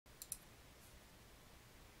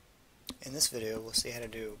In this video, we'll see how to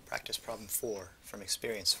do practice problem 4 from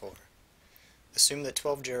experience 4. Assume that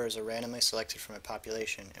 12 jurors are randomly selected from a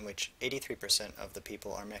population in which 83% of the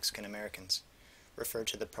people are Mexican Americans. Refer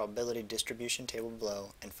to the probability distribution table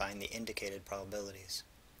below and find the indicated probabilities.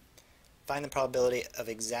 Find the probability of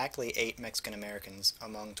exactly 8 Mexican Americans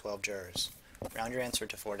among 12 jurors. Round your answer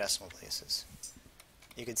to 4 decimal places.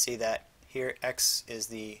 You can see that here x is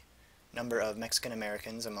the number of Mexican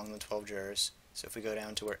Americans among the 12 jurors. So if we go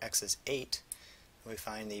down to where x is 8, we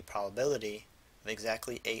find the probability of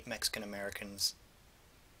exactly 8 Mexican Americans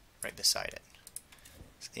right beside it.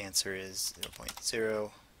 So the answer is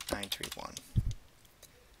 0.0931.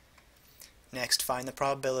 Next, find the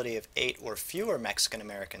probability of 8 or fewer Mexican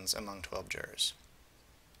Americans among 12 jurors.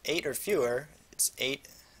 8 or fewer, it's 8,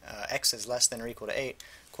 x is less than or equal to 8,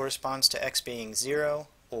 corresponds to x being 0,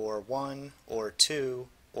 or 1, or 2,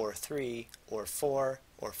 or 3, or 4,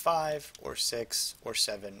 or 5, or 6, or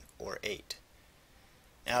 7, or 8.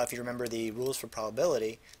 Now if you remember the rules for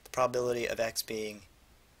probability, the probability of x being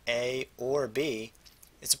A or B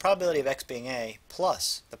is the probability of x being A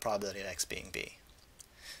plus the probability of x being B.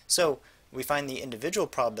 So we find the individual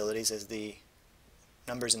probabilities as the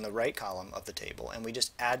numbers in the right column of the table, and we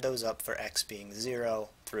just add those up for x being 0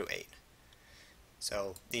 through 8.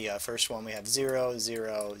 So the first one we have 0,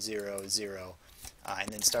 0, 0, 0, and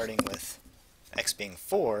then starting with x being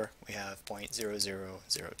 4, we have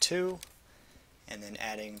 0.0002, and then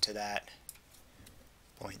adding to that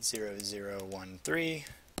 0.0013,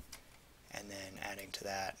 and then adding to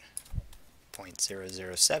that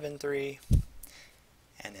 0.0073,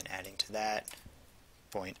 and then adding to that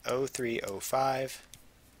 0.0305,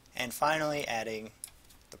 and finally adding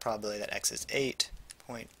the probability that x is 8,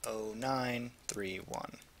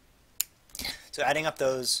 0.0931. So adding up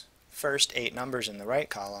those first 8 numbers in the right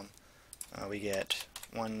column, we get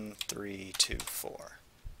 1324.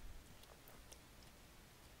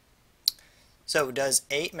 So does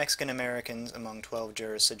 8 Mexican Americans among 12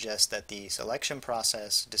 jurors suggest that the selection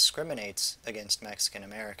process discriminates against Mexican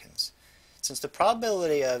Americans? Since the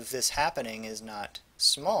probability of this happening is not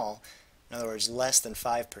small, in other words less than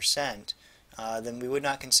 5%, then we would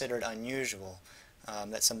not consider it unusual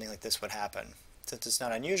that something like this would happen. Since it's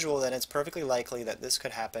not unusual, then it's perfectly likely that this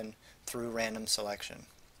could happen through random selection.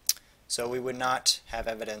 So we would not have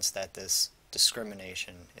evidence that this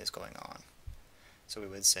discrimination is going on. So we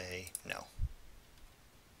would say no.